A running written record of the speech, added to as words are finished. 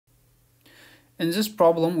In this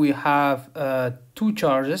problem, we have two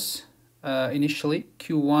charges initially,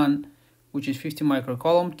 Q1, which is 50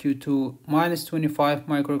 microcoulomb, Q2 minus 25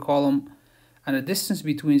 microcoulomb, and the distance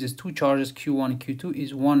between these two charges, Q1 and Q2,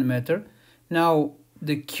 is 1 meter. Now,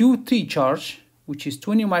 the Q3 charge, which is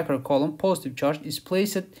 20 microcoulomb, positive charge, is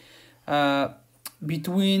placed midway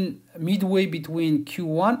between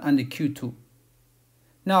Q1 and the Q2.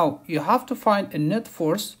 Now, you have to find a net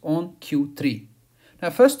force on Q3. Now,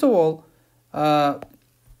 first of all,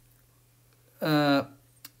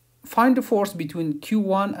 find the force between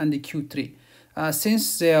Q1 and the Q3.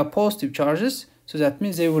 Since they are positive charges, so that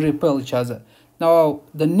means they will repel each other. Now,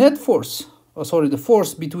 the net force, the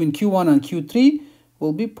force between Q1 and Q3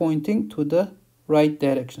 will be pointing to the right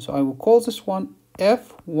direction. So I will call this one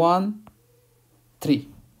F13.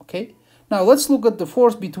 Okay. Now let's look at the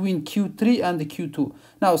force between Q3 and the Q2.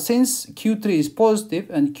 Now, since Q3 is positive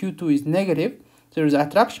and Q2 is negative, there is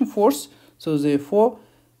attraction force. So therefore,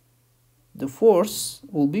 the force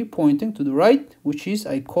will be pointing to the right, which is,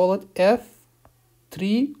 I call it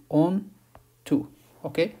F3 on 2.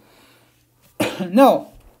 Okay.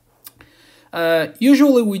 Now,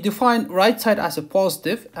 usually we define right side as a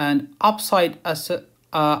positive and upside as a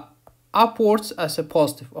upwards as a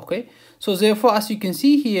positive. Okay. So therefore, as you can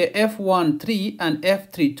see here, F13 and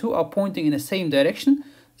F32 are pointing in the same direction.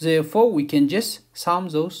 Therefore, we can just sum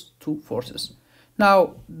those two forces.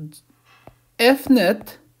 Now, F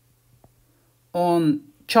net on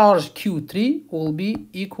charge Q3 will be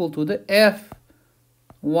equal to the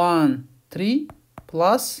F13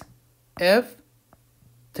 plus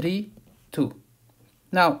F32.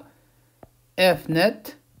 Now, F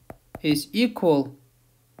net is equal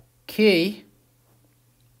K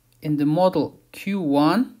in the model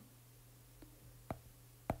Q1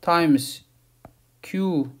 times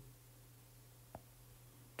Q2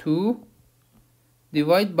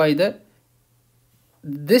 divided by the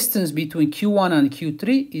distance between Q1 and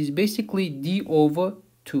Q3 is basically D over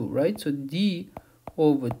 2, right? So D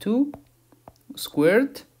over 2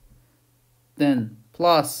 squared, then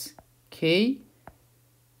plus K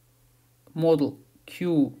model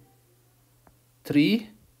Q3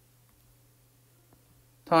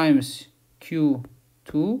 times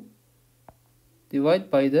Q2 divided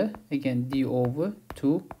by the, again, D over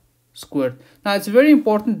 2 squared. Now, it's very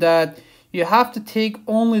important that you have to take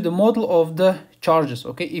only the model of the charges.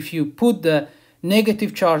 Okay, if you put the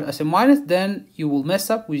negative charge as a minus, then you will mess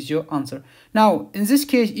up with your answer. Now, in this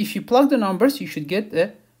case, if you plug the numbers, you should get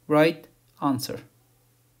the right answer.